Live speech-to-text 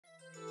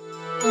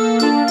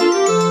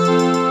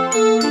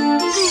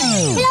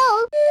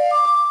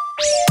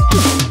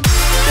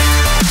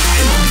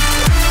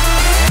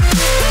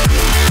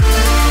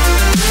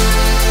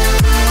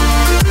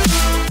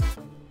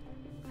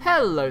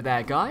Hello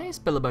there guys,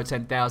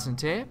 Bilbo10000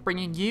 here,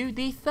 bringing you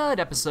the third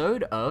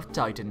episode of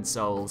Titan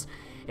Souls.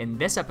 In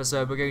this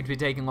episode we're going to be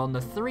taking on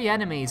the 3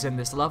 enemies in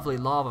this lovely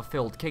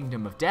lava-filled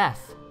kingdom of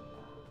death.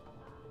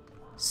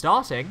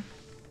 Starting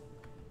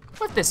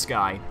with this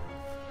guy.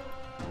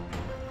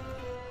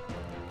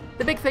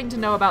 The big thing to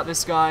know about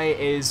this guy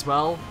is,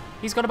 well,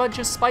 he's got a bunch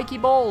of spiky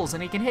balls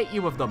and he can hit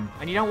you with them,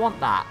 and you don't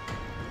want that.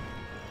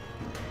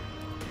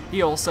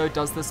 He also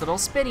does this little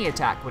spinny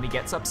attack when he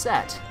gets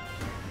upset.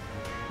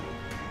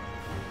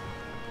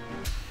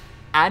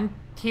 And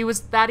he was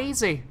that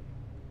easy.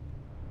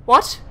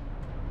 What?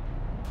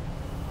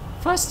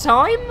 First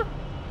time?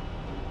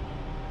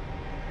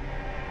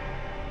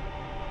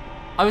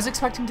 I was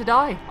expecting to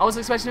die. I was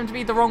expecting him to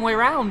be the wrong way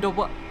around, or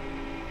what?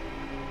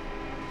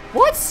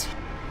 What?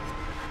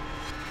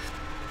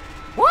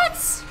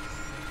 What?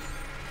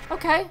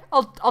 Okay,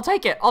 I'll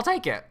take it. I'll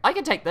take it. I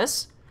can take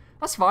this.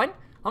 That's fine.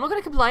 I'm not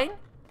gonna complain.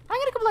 I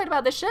ain't gonna complain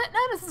about this shit. No,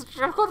 this is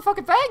a cool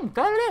fucking thing.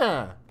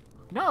 No,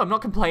 I'm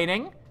not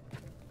complaining.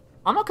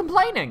 I'm not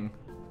complaining.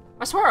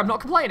 I swear I'm not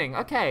complaining.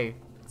 Okay,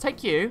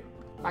 take you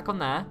back on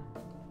there.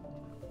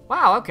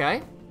 Wow,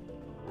 okay.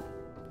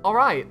 All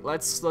right,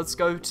 let's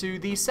go to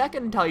the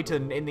second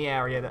Titan in the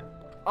area that,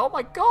 oh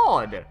my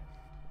god.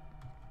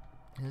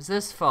 Is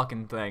this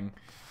fucking thing.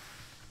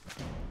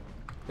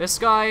 This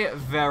guy,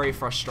 very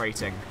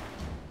frustrating.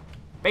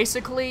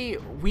 Basically,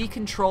 we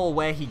control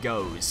where he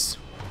goes.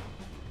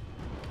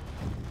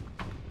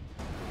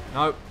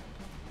 Nope.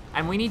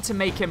 And we need to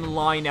make him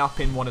line up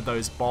in one of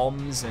those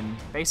bombs, and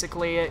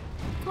basically it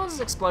causes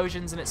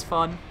explosions and it's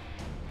fun.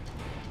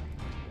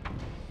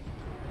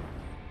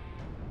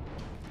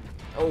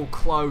 Oh,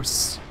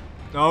 close.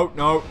 No,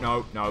 no,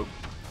 no, no.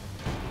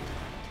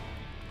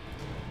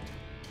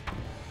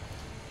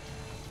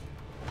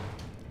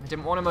 I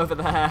didn't want him over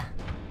there.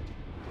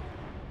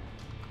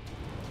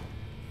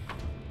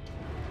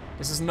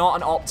 This is not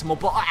an optimal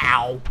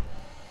ow!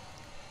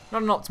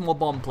 Not an optimal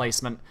bomb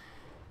placement.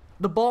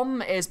 The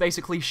bomb is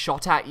basically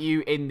shot at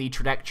you in the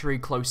trajectory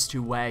close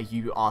to where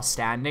you are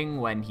standing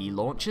when he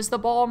launches the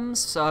bombs,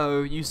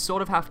 so you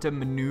sort of have to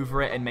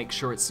maneuver it and make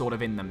sure it's sort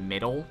of in the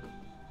middle.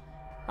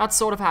 That's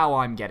sort of how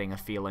I'm getting a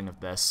feeling of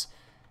this.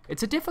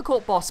 It's a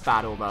difficult boss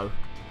battle though.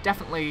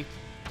 Definitely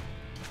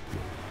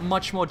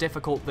much more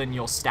difficult than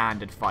your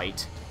standard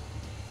fight.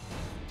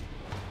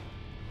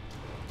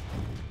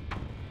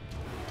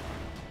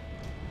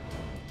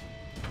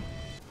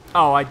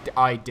 Oh,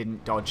 I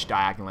didn't dodge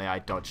diagonally, I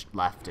dodged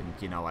left and,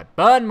 you know, I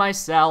burned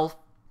myself.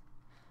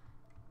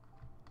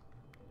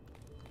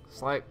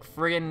 It's like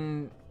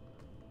friggin'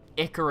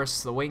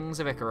 Icarus, the wings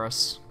of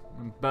Icarus.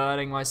 I'm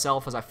burning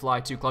myself as I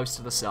fly too close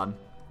to the sun.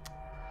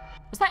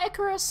 Was that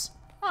Icarus?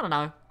 I don't know,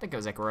 I think it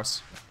was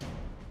Icarus.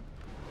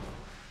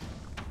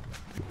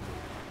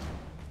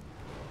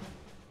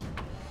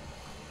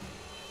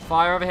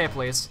 Fire over here,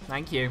 please.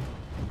 Thank you.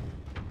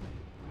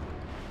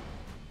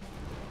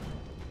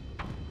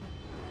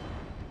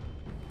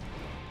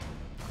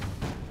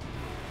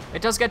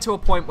 It does get to a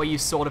point where you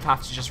sort of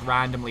have to just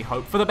randomly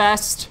hope for the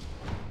best.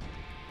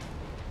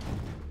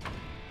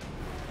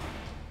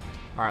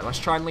 Alright, let's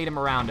try and lead him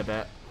around a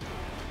bit.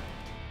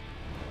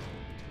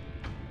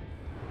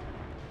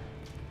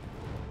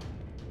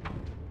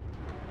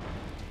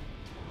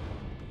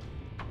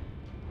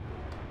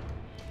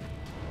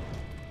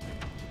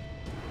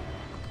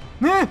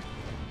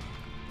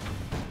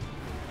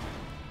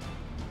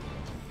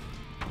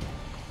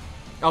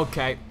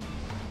 Okay.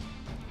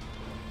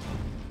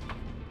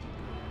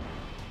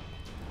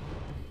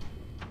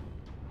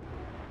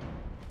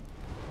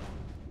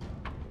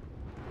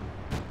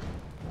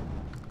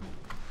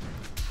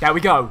 There we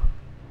go.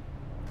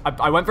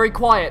 I went very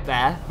quiet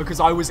there because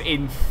I was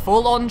in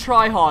full-on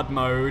try-hard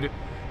mode,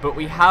 but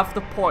we have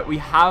the point, we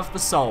have the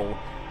soul.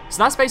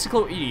 So that's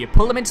basically what you do. You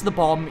pull them into the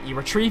bomb, you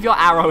retrieve your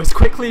arrow as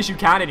quickly as you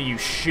can, and you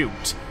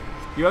shoot.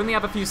 You only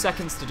have a few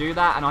seconds to do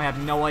that, and I have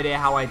no idea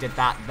how I did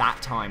that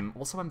time.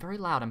 Also, I'm very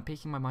loud. I'm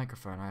peaking my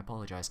microphone. I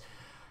apologize.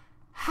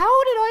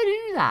 How did I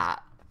do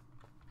that?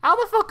 How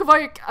the fuck have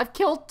I've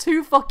killed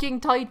 2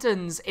 fucking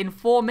Titans in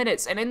 4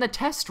 minutes, and in the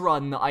test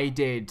run that I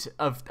did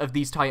of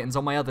these Titans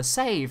on my other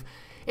save,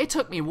 it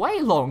took me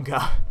way longer.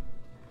 I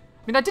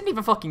mean, I didn't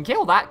even fucking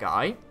kill that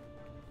guy.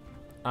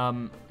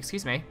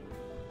 Excuse me.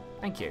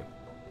 Thank you.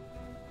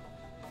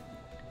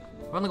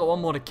 I've only got 1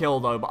 more to kill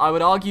though, but I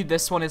would argue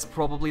this one is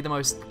probably the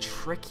most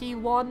tricky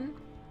one.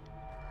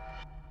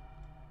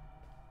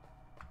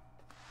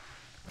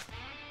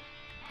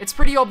 It's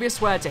pretty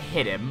obvious where to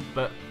hit him,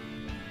 but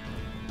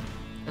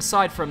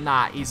aside from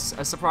that, he's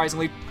a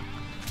surprisingly...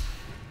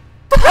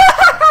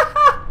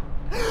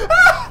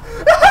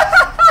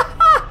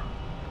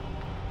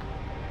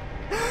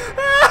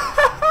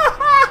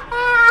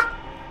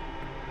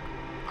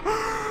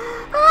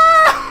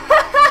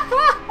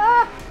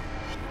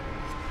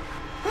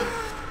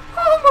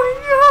 Oh my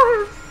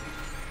god!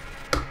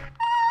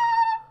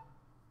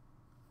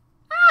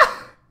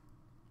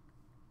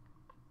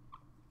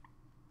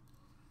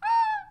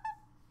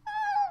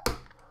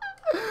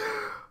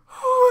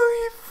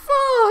 Holy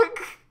fuck!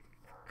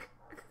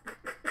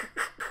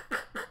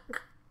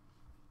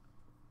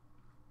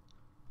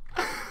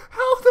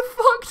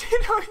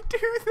 don't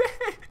do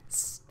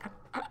this.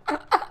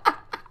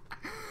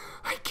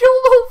 I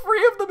killed all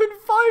 3 of them in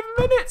 5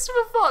 minutes,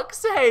 for fuck's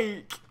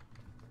sake.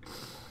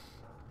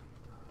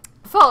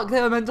 Fuck,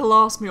 they were meant to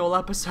last me all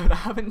episode. I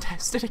haven't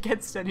tested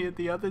against any of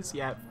the others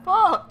yet.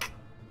 Fuck.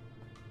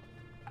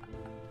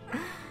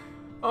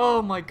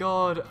 Oh my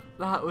god,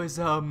 that was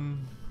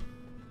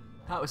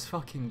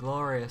fucking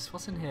glorious.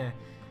 What's in here?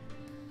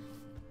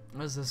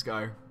 Where does this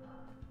go?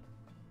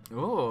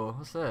 Ooh,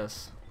 what's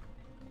this?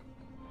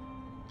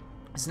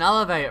 It's an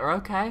elevator,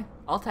 okay.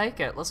 I'll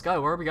take it. Let's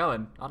go. Where are we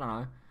going? I don't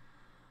know.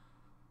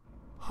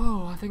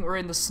 Oh, I think we're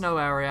in the snow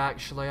area,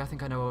 actually. I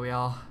think I know where we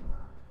are.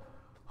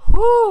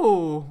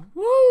 Woo!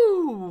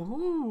 Woo!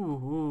 Woo!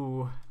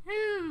 Woo!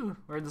 Woo!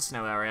 We're in the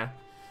snow area.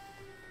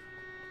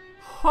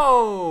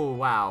 Oh,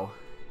 wow.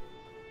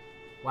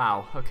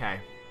 Wow,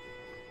 okay.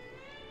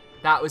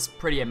 That was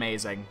pretty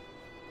amazing.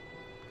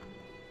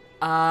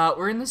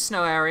 We're in the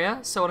snow area,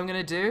 so what I'm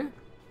gonna do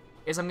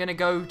is I'm gonna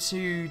go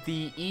to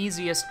the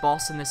easiest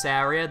boss in this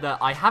area that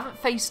I haven't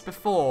faced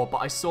before, but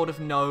I sort of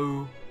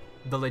know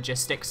the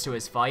logistics to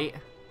his fight.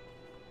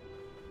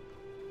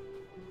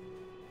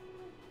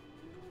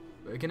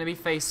 We're gonna be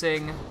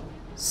facing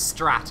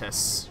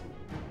Stratus.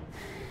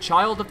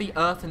 Child of the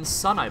Earth and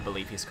Sun, I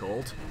believe he's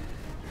called.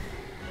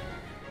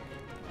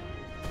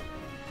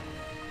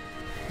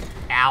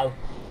 Ow.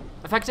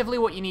 Effectively,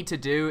 what you need to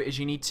do is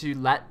you need to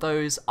let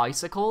those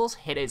icicles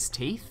hit his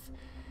teeth.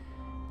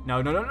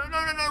 No, no, no, no,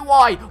 no, no, no,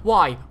 why?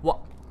 Why? What?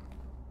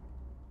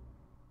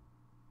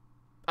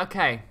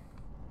 Okay.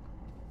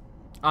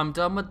 I'm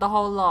done with the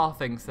whole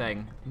laughing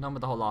thing. I'm done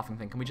with the whole laughing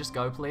thing. Can we just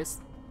go, please?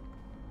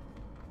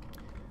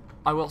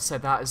 I will say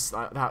that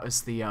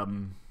is the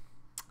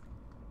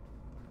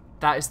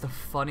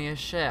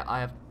funniest shit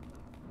I have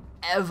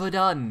ever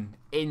done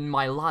in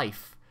my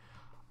life.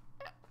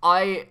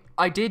 I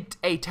did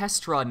a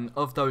test run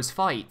of those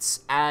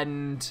fights,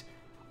 and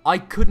I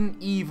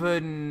couldn't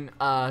even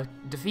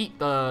defeat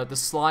the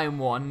slime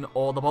one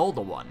or the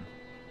boulder one.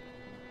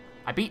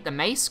 I beat the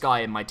mace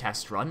guy in my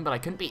test run, but I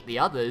couldn't beat the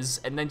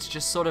others, and then to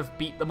just sort of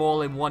beat them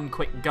all in one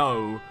quick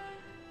go,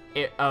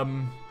 it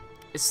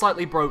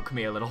slightly broke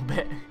me a little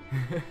bit.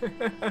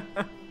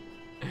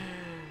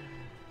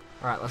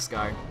 Alright, let's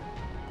go.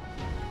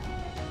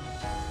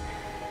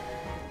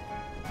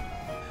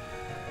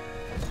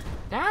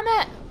 Damn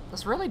it!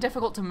 That's really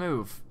difficult to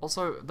move.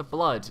 Also, the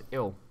blood.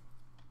 Ew.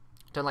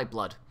 Don't like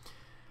blood.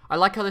 I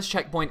like how this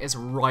checkpoint is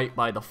right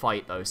by the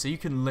fight, though, so you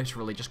can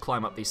literally just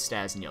climb up these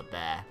stairs and you're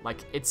there.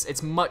 Like,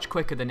 it's much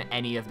quicker than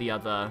any of the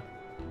other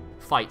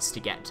fights to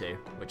get to,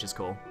 which is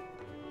cool.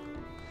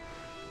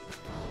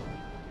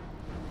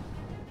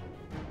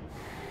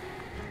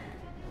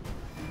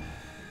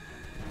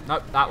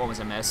 Nope, that one was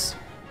a miss.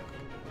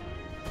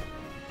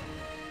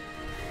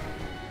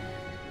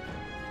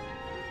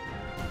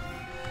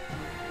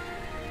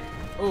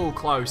 Ooh,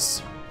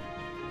 close.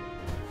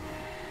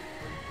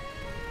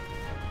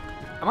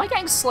 Am I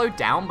getting slowed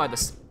down by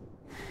this?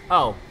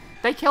 Oh,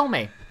 they kill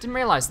me. Didn't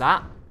realize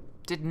that.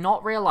 Did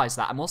not realize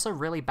that. I'm also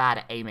really bad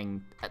at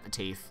aiming at the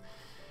teeth.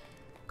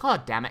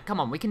 God damn it.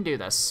 Come on, we can do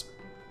this.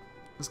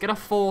 Let's get a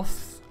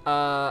 4th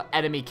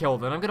enemy kill,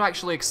 then I'm going to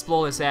actually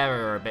explore this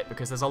area a bit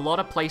because there's a lot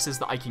of places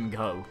that I can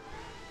go.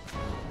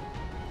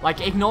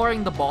 Like,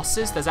 ignoring the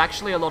bosses, there's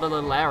actually a lot of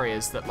little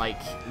areas that,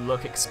 like,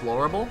 look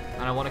explorable,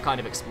 and I want to kind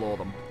of explore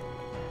them.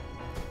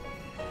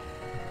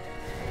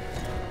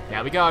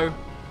 There we go.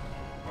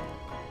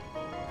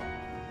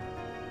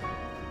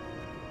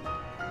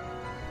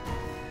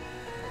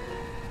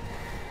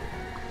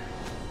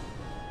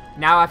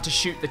 Now I have to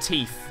shoot the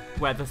teeth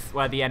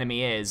where the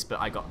enemy is, but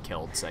I got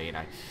killed, so, you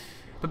know.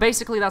 But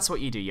basically, that's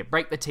what you do. You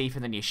break the teeth,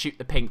 and then you shoot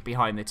the pink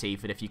behind the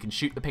teeth, and if you can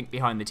shoot the pink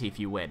behind the teeth,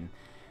 you win.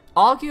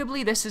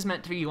 Arguably, this is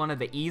meant to be one of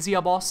the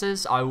easier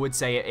bosses. I would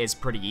say it is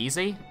pretty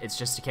easy. It's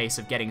just a case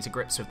of getting to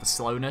grips with the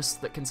slowness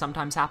that can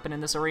sometimes happen in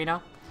this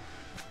arena.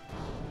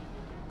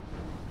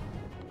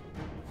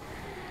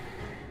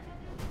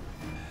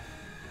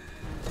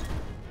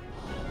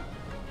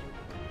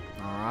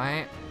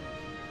 Alright.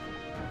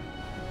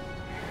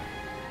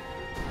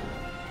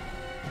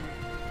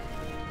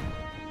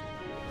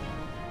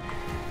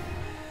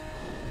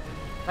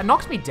 That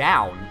knocked me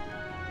down.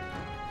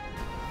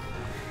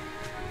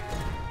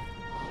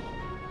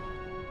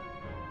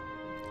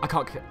 I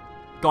can't...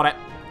 Got it.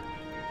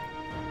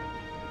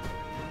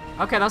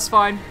 Okay, that's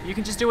fine. You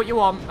can just do what you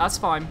want. That's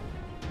fine.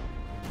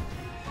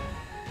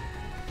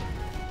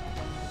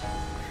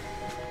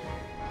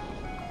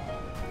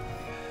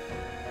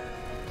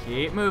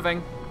 Keep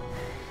moving.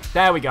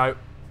 There we go.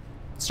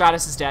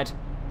 Stratus is dead.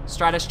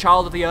 Stratus,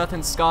 Child of the Earth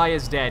and Sky,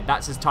 is dead.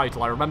 That's his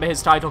title. I remember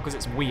his title because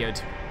it's weird.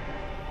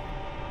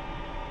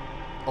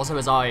 Also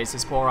his eyes,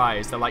 his poor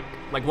eyes. They're like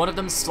one of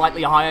them's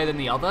slightly higher than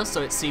the other,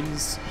 so it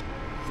seems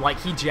like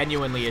he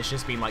genuinely has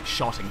just been like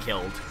shot and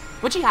killed.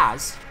 Which he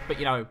has, but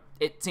you know,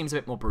 it seems a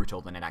bit more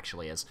brutal than it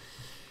actually is.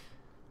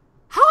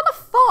 How the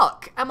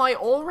fuck am I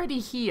already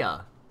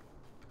here?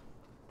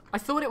 I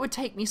thought it would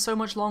take me so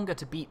much longer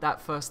to beat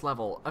that first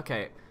level.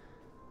 Okay,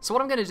 so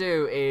what I'm going to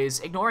do is,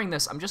 ignoring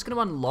this, I'm just going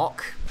to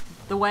unlock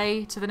the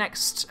way to the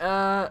next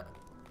guy.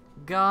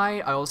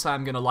 I also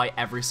am going to light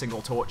every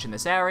single torch in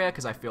this area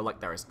because I feel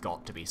like there has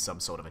got to be some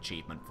sort of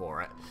achievement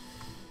for it.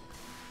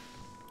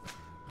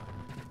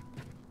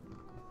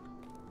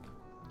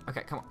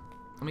 Okay, come on.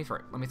 Let me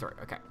through. Let me through.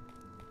 Okay.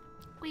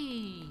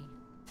 Whee!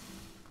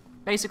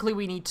 Basically,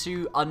 we need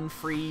to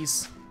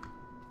unfreeze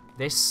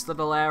this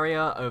little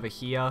area over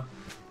here.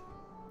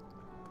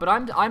 But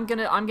I'm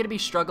gonna be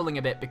struggling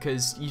a bit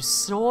because you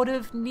sort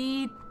of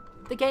need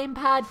the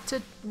gamepad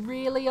to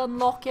really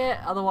unlock it.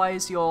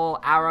 Otherwise, your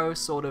arrow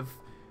sort of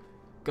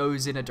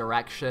goes in a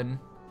direction.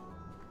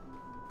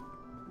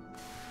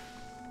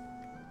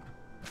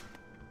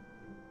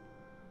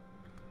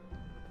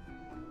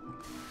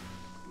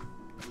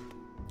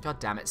 God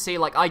damn it. See,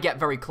 like, I get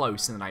very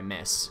close and then I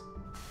miss.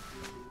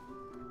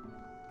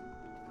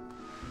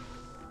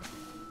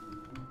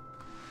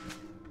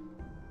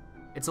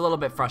 It's a little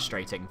bit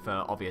frustrating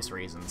for obvious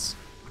reasons.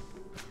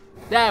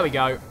 There we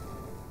go.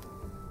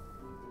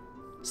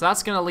 So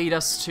that's going to lead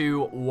us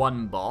to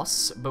one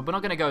boss, but we're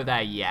not going to go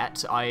there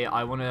yet.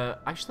 I want to...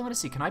 Actually, I want to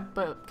see, can I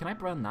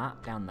burn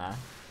that down there?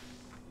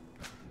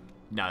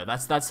 No,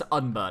 that's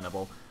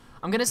unburnable.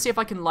 I'm going to see if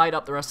I can light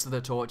up the rest of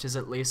the torches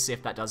at least, see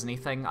if that does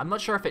anything. I'm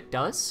not sure if it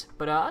does,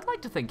 but I'd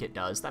like to think it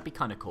does. That'd be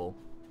kind of cool.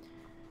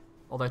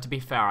 Although, to be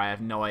fair, I have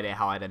no idea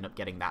how I'd end up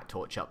getting that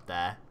torch up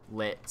there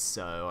lit,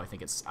 so I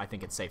think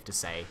it's safe to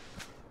say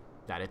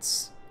that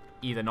it's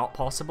either not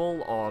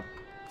possible or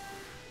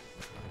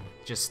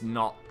just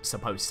not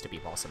supposed to be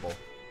possible.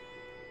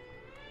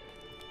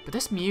 But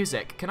this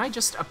music, can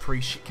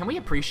we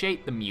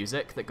appreciate the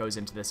music that goes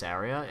into this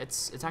area?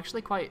 It's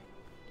actually quite,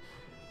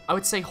 I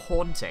would say,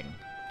 haunting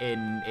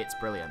in its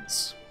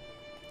brilliance.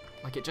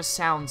 Like, it just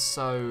sounds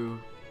so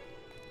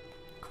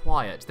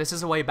quiet. This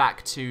is a way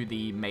back to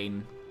the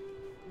main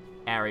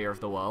area of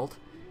the world.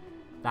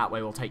 That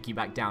way will take you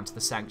back down to the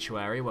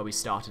sanctuary where we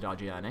started our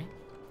journey.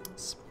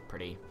 It's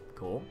pretty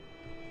cool.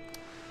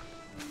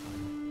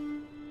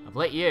 I've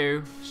lit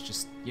you. It's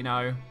just, you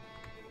know...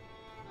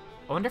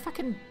 I wonder if I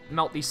can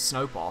melt these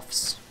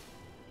snow-offs.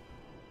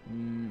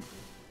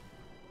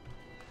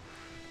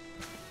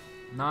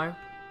 No?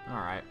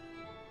 Alright.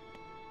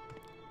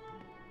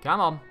 Come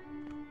on.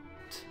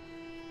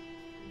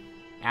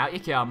 Out you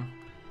come.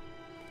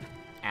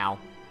 Ow.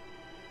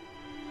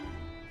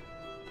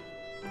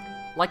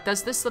 Like,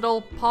 there's this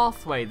little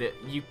pathway that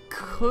you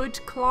could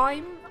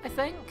climb, I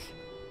think.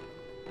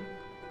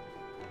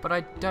 But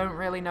I don't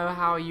really know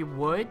how you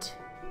would.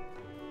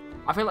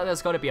 I feel like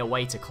there's got to be a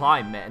way to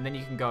climb it, and then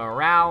you can go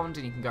around,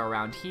 and you can go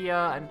around here,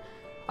 and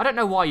I don't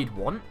know why you'd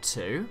want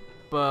to,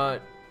 but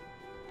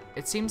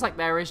it seems like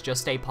there is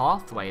just a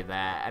pathway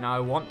there, and I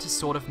want to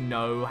sort of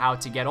know how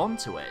to get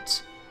onto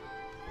it.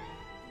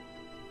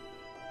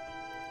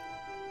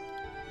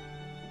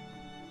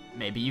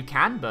 Maybe you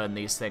can burn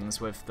these things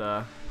with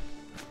the...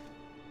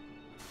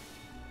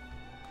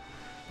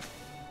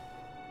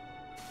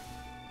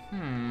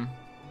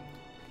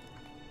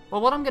 Well,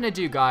 what I'm going to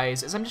do,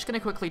 guys, is I'm just going to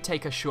quickly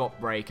take a short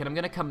break, and I'm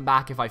going to come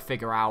back if I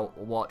figure out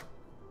what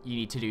you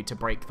need to do to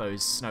break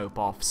those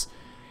snow-offs.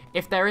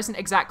 If there isn't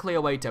exactly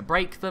a way to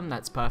break them,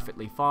 that's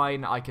perfectly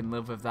fine. I can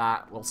live with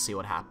that. We'll see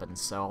what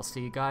happens. So I'll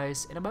see you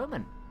guys in a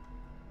moment.